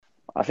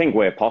I think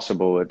where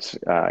possible, it's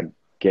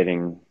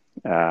getting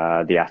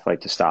the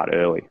athlete to start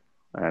early,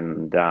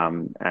 and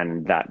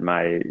that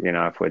may,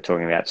 if we're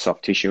talking about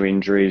soft tissue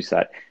injuries,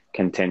 that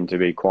can tend to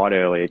be quite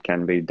early. It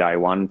can be day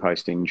one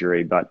post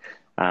injury, but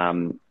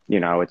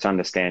it's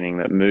understanding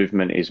that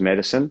movement is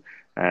medicine,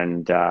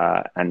 and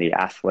the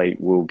athlete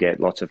will get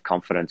lots of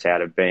confidence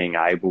out of being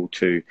able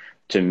to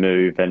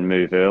move and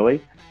move early.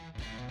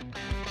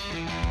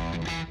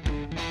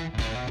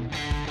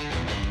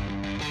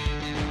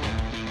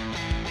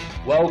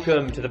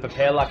 Welcome to the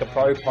Prepare Like a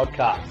Pro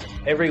podcast.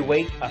 Every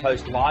week I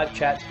host live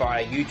chats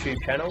via our YouTube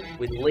channel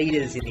with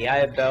leaders in the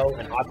AFL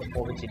and high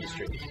performance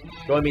industries.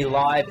 Join me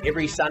live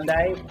every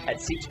Sunday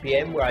at 6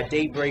 p.m. where I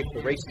debrief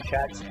the recent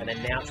chats and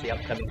announce the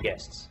upcoming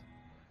guests.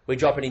 We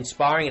drop an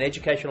inspiring and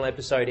educational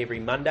episode every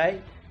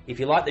Monday. If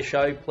you like the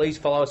show, please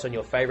follow us on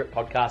your favourite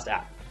podcast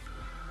app.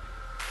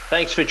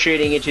 Thanks for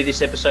tuning into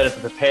this episode of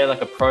the Prepare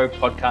Like a Pro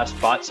podcast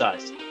Bite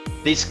Size.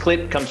 This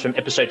clip comes from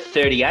episode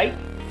 38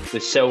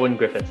 with Selwyn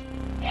Griffith,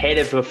 Head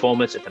of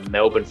Performance at the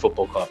Melbourne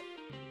Football Club.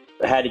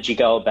 How did you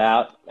go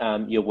about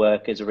your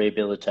work as a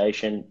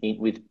rehabilitation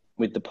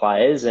with the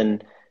players,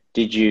 and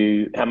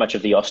how much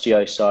of the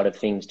osteo side of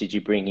things did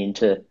you bring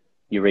into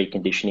your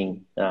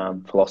reconditioning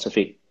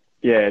philosophy?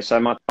 Yeah, so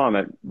my time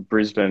at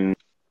Brisbane,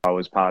 I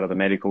was part of the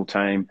medical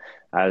team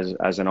as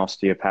an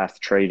osteopath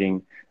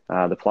treating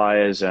the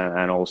players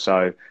and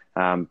also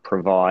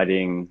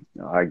providing,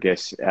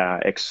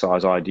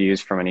 exercise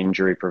ideas from an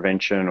injury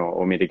prevention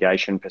or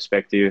mitigation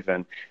perspective,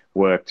 and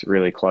worked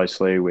really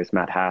closely with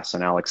Matt Haas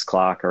and Alex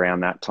Clark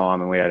around that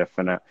time. And we had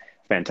a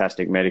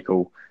fantastic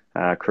medical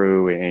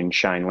crew in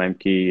Shane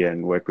Lemke,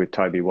 and worked with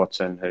Toby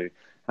Watson, who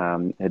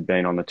had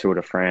been on the Tour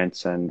de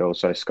France, and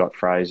also Scott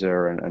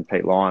Fraser and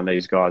Pete Lyon.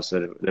 These guys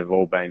that have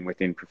all been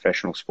within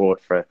professional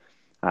sport for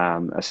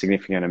a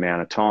significant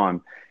amount of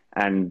time.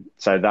 And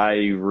so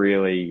they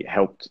really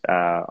helped,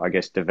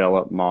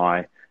 develop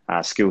my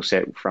skill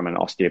set from an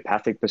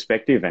osteopathic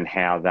perspective and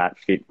how that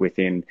fit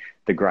within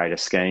the greater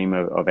scheme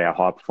of our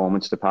high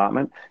performance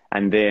department.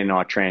 And then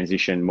I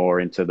transitioned more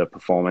into the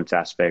performance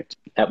aspect.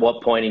 At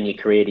what point in your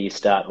career do you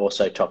start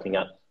also topping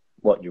up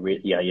what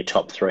your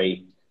top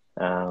three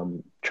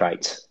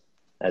traits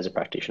as a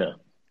practitioner?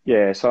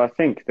 Yeah, so I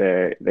think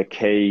the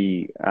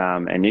key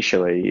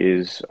initially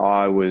is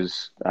I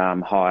was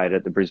hired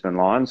at the Brisbane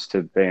Lions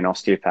to be an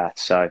osteopath.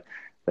 So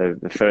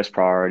the first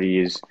priority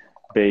is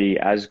be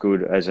as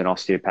good as an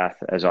osteopath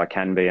as I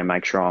can be and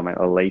make sure I'm an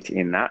elite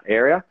in that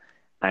area.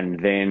 And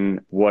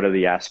then what are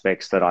the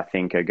aspects that I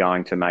think are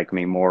going to make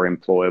me more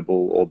employable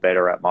or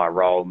better at my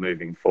role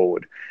moving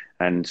forward?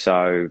 And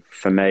so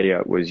for me,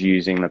 it was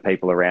using the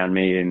people around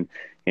me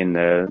in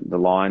the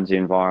Lions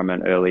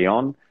environment early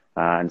on,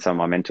 and some of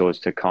my mentors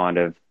to kind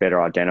of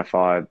better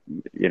identify,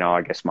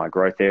 my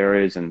growth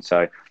areas. And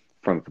so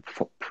from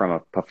a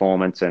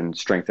performance and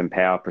strength and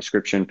power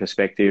prescription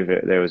perspective,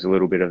 there was a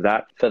little bit of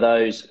that. For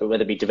those,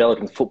 whether it be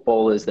developing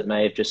footballers that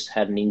may have just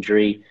had an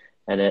injury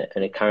and are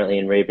currently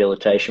in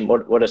rehabilitation,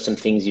 what are some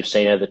things you've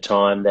seen over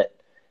time that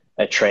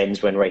are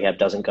trends when rehab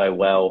doesn't go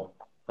well,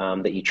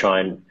 that you try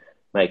and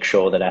make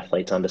sure that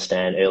athletes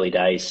understand early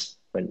days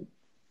when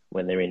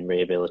they're in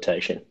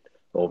rehabilitation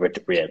or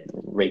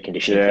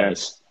reconditioning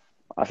phase?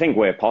 I think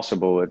where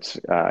possible, it's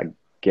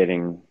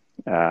getting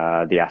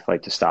the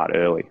athlete to start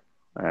early.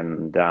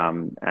 And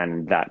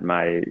that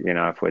may,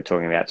 if we're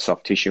talking about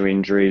soft tissue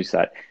injuries,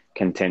 that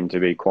can tend to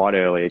be quite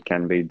early. It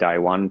can be day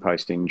one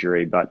post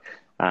injury, but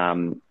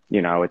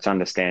it's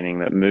understanding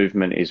that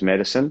movement is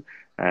medicine,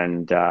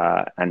 and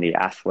the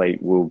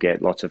athlete will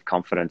get lots of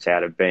confidence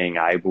out of being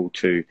able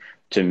to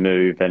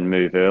move and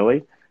move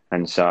early.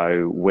 And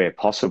so where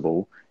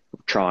possible,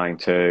 trying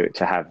to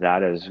have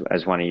that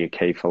as one of your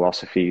key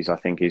philosophies, I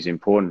think, is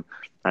important.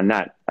 And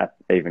that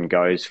even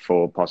goes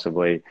for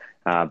possibly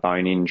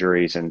bone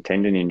injuries and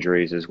tendon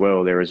injuries as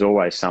well. There is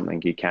always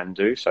something you can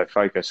do. So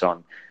focus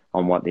on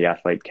what the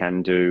athlete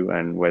can do,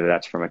 and whether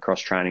that's from a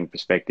cross-training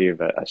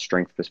perspective, a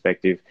strength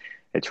perspective.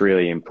 It's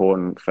really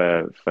important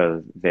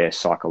for their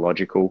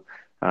psychological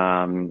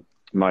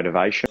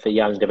motivation. For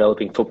young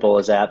developing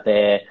footballers out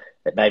there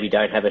that maybe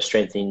don't have a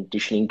strength and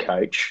conditioning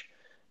coach,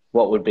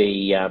 what would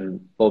be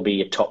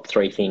your top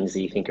three things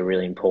that you think are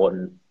really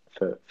important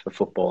for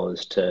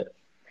footballers to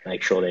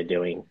make sure they're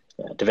doing,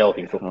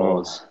 developing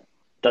footballers?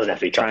 Doesn't have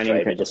to be top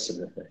three, but just,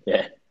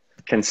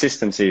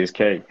 consistency is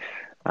key.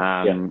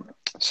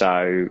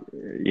 So,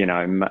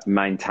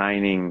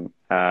 maintaining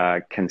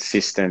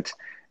consistent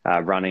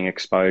running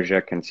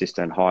exposure,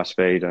 consistent high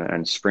speed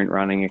and sprint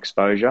running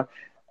exposure,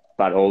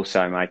 but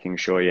also making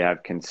sure you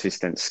have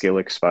consistent skill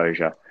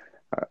exposure.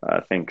 I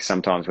think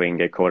sometimes we can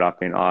get caught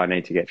up in, I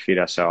need to get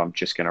fitter, so I'm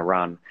just going to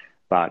run.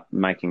 But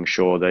making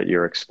sure that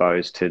you're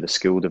exposed to the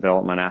skill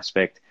development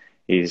aspect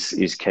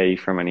is key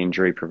from an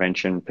injury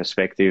prevention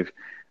perspective.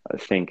 I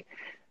think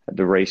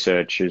the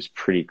research is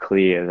pretty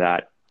clear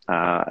that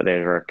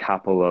there are a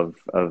couple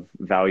of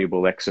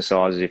valuable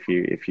exercises if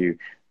you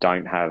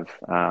don't have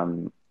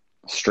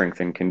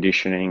strength and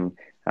conditioning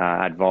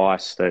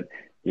advice that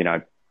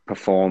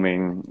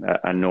performing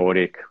a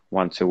Nordic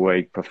once a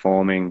week,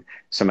 performing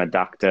some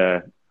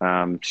adductor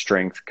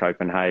strength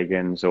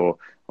Copenhagen's or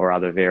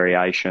other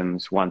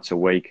variations once a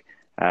week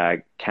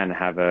can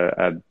have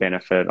a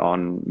benefit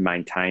on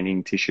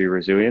maintaining tissue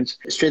resilience.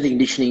 Strength and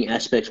conditioning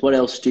aspects, what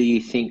else do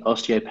you think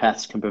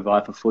osteopaths can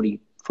provide for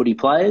footy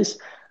players?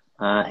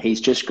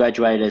 He's just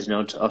graduated as an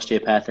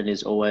osteopath, and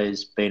has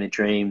always been a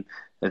dream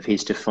of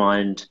his to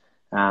find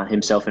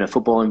himself in a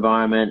football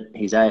environment.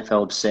 He's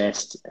AFL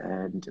obsessed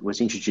and was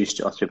introduced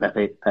to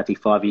osteopathy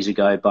 5 years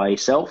ago by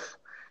yourself,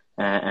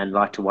 and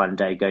like to one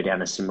day go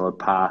down a similar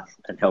path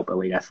and help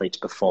elite athletes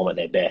perform at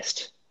their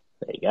best.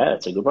 There you go.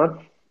 That's a good one.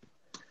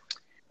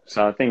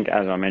 So I think,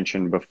 as I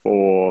mentioned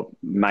before,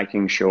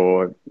 making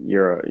sure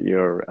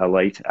you're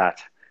elite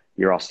at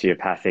your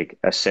osteopathic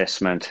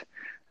assessment,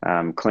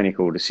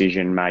 clinical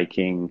decision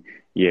making,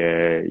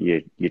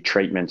 your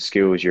treatment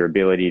skills, your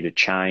ability to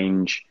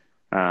change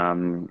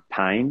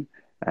pain,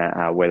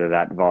 whether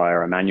that via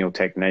a manual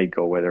technique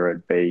or whether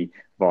it be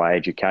via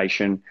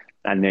education,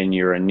 and then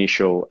your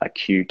initial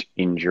acute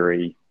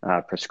injury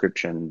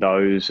prescription.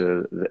 Those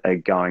are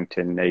going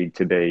to need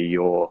to be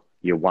your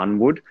one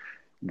wood.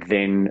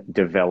 Then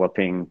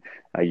developing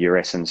your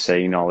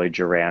S&C knowledge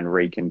around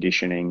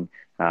reconditioning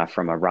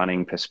from a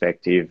running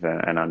perspective,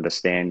 and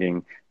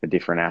understanding the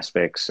different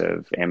aspects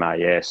of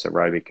MAS,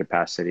 aerobic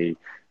capacity,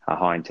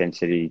 high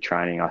intensity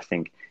training, I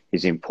think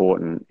is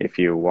important if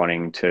you're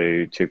wanting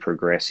to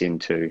progress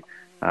into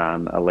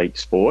elite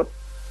sport.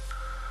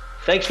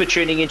 Thanks for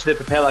tuning into the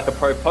Prepare Like a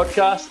Pro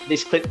podcast.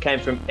 This clip came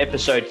from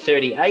episode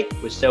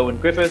 38 with Selwyn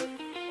Griffith,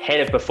 Head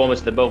of Performance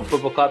at the Melbourne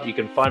Football Club. You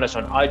can find us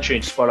on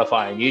iTunes,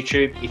 Spotify and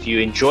YouTube. If you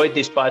enjoyed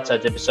this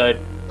bite-sized episode,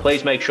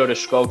 please make sure to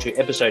scroll to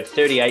episode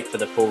 38 for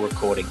the full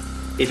recording.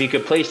 If you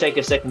could please take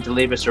a second to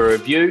leave us a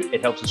review,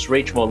 it helps us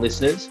reach more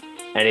listeners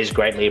and is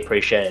greatly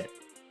appreciated.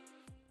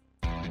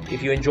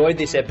 If you enjoyed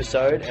this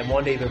episode and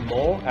want even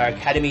more, our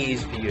Academy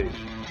is for you.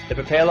 The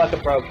Prepare Like a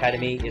Pro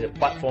Academy is a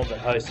platform that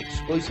hosts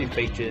exclusive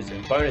features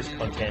and bonus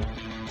content,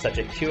 such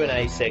as a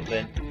Q&A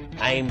segment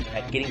aimed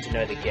at getting to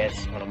know the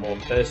guests on a more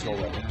personal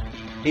level.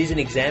 Here's an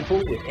example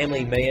with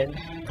Emily Meehan,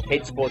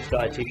 head sports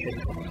dietitian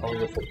at the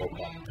Collingwood Football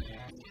Club.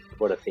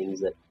 What are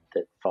things that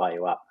fire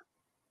you up?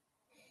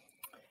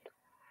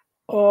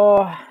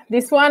 Oh,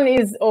 this one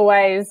is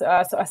always,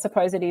 I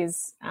suppose it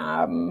is,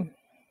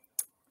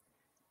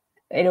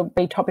 it'll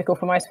be topical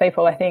for most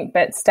people, I think,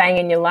 but staying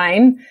in your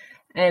lane.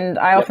 And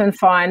I often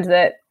find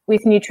that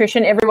with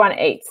nutrition, everyone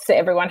eats, so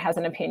everyone has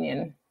an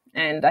opinion.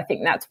 And I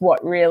think that's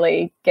what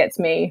really gets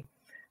me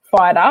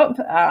fired up,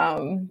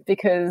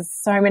 because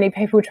so many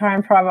people try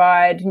and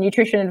provide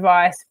nutrition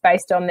advice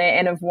based on their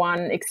N of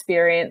 1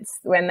 experience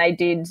when they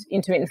did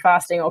intermittent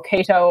fasting or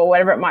keto or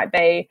whatever it might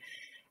be.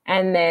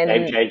 And then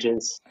game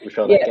changes,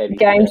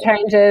 game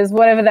changes,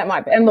 whatever that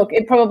might be. And look,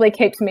 it probably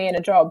keeps me in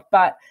a job,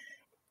 but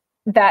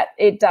that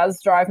it does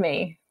drive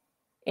me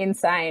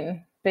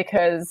insane,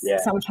 because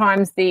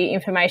sometimes the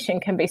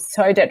information can be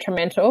so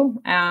detrimental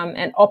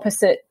and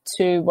opposite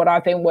to what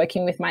I've been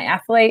working with my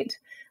athlete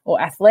or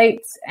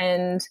athletes,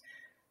 and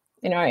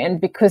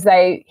and because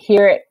they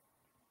hear it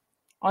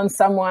on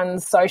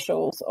someone's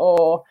socials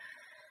or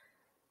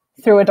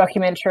through a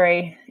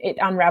documentary, it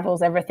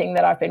unravels everything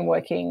that I've been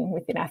working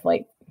with an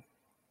athlete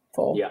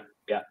for.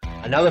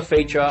 Another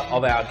feature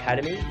of our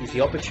academy is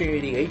the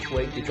opportunity each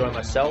week to join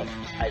myself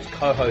as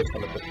co-host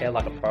on the Prepare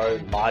Like a Pro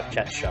live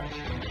chat show.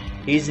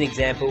 Here's an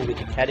example with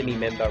Academy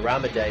member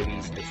Rama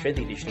Davies, the strength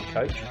and conditioning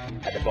coach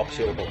at the Box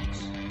Hill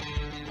Hawks.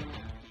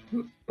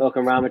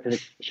 Welcome, Rama, to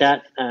the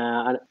chat.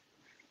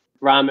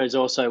 Rama has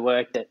also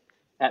worked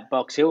at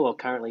Box Hill, or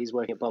currently he's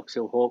working at Box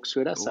Hill Hawks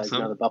with us. Awesome. So he's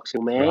another Box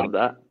Hill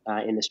man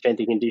in the strength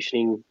and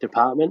conditioning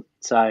department.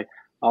 So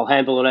I'll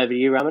handle it over to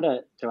you,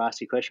 Rama, to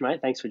ask your question,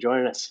 mate. Thanks for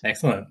joining us.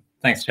 Excellent.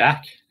 Thanks,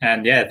 Jack.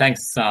 And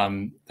thanks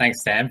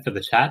Sam for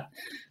the chat.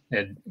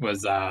 It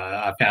was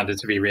I found it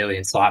to be really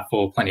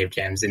insightful, plenty of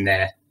gems in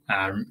there,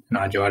 and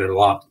I enjoyed it a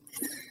lot.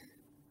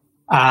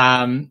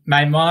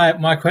 Mate,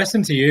 my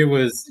question to you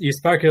was, you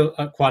spoke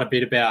quite a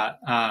bit about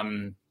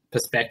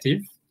perspective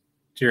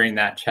during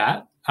that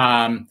chat.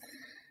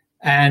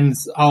 And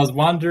I was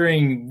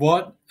wondering,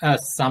 what are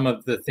some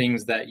of the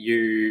things that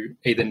you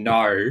either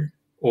know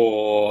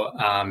or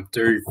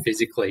do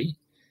physically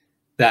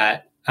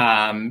that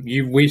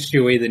you wish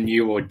you either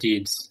knew or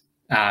did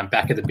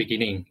back at the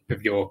beginning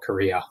of your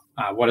career?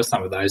 What are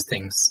some of those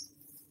things?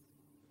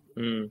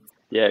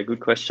 Yeah, good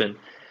question.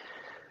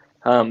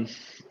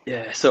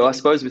 So I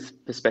suppose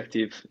with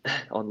perspective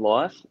on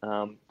life,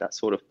 that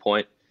sort of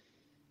point,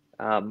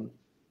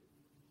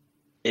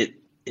 it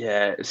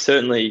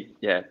certainly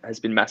has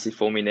been massive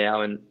for me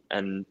now,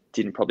 and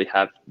didn't probably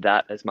have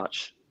that as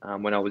much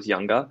when I was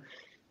younger.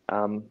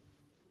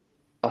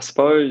 I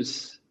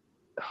suppose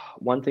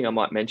one thing I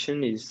might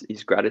mention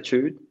is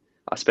gratitude.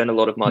 I spend a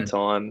lot of my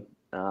time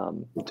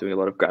doing a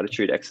lot of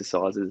gratitude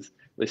exercises,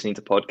 listening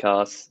to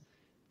podcasts,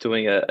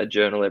 doing a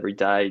journal every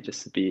day,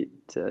 just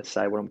to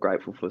say what I'm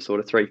grateful for, sort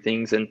of 3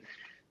 things. And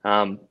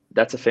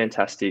that's a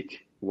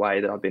fantastic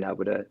way that I've been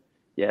able to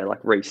like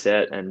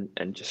reset and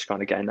just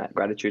kind of gain that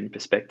gratitude and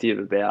perspective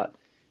about,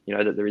 you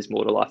know, that there is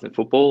more to life than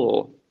football,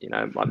 or, you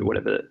know, might be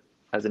whatever,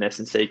 as an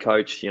S&C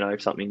coach, you know,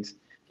 if you're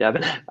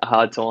having a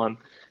hard time,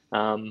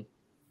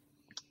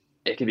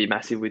 it can be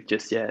massive with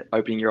just,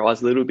 opening your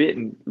eyes a little bit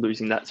and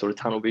losing that sort of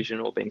tunnel vision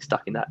or being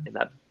stuck in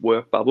that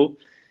work bubble.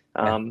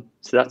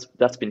 So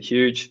that's been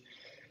huge.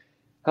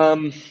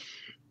 I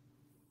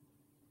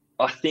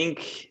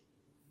think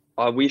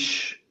I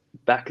wish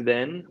back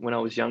then when I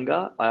was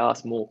younger, I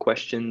asked more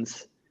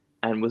questions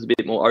and was a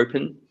bit more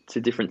open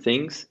to different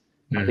things.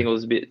 I think I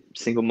was a bit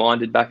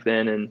single-minded back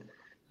then, and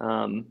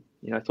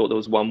you know, I thought there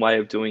was one way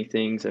of doing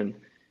things, and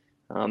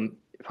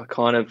if I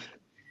kind of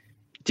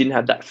didn't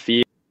have that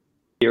fear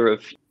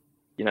of,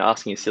 you know,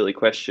 asking a silly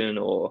question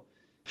or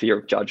fear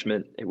of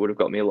judgment, it would have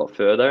got me a lot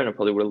further, and I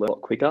probably would have learned a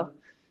lot quicker.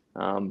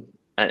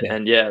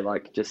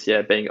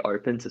 Being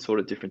open to sort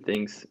of different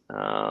things,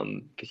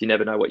 because you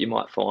never know what you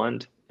might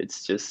find.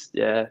 It's just,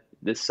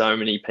 there's so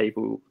many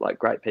people, like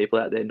great people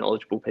out there,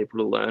 knowledgeable people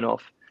to learn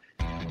off.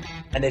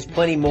 And there's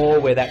plenty more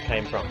where that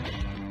came from.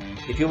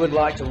 If you would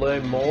like to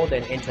learn more,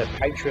 then enter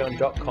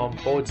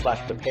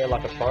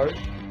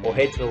patreon.com/preparelikeapro or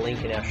head to the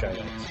link in our show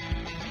notes.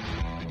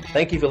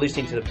 Thank you for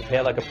listening to the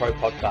Prepare Like a Pro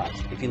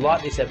podcast. If you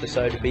like this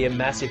episode, it'd be a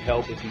massive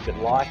help if you could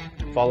like,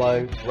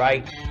 follow,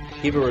 rate,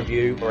 give a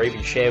review, or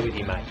even share with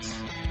your mates.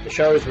 The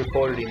show is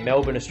recorded in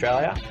Melbourne,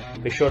 Australia.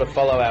 Be sure to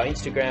follow our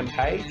Instagram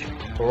page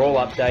for all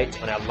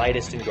updates on our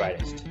latest and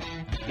greatest.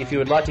 If you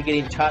would like to get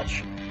in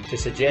touch to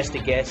suggest a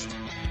guest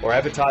or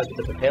advertise with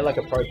the Prepare Like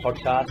a Pro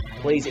podcast,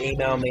 please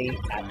email me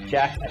at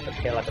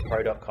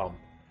jack@preparelikeapro.com.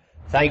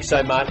 Thanks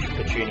so much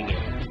for tuning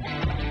in.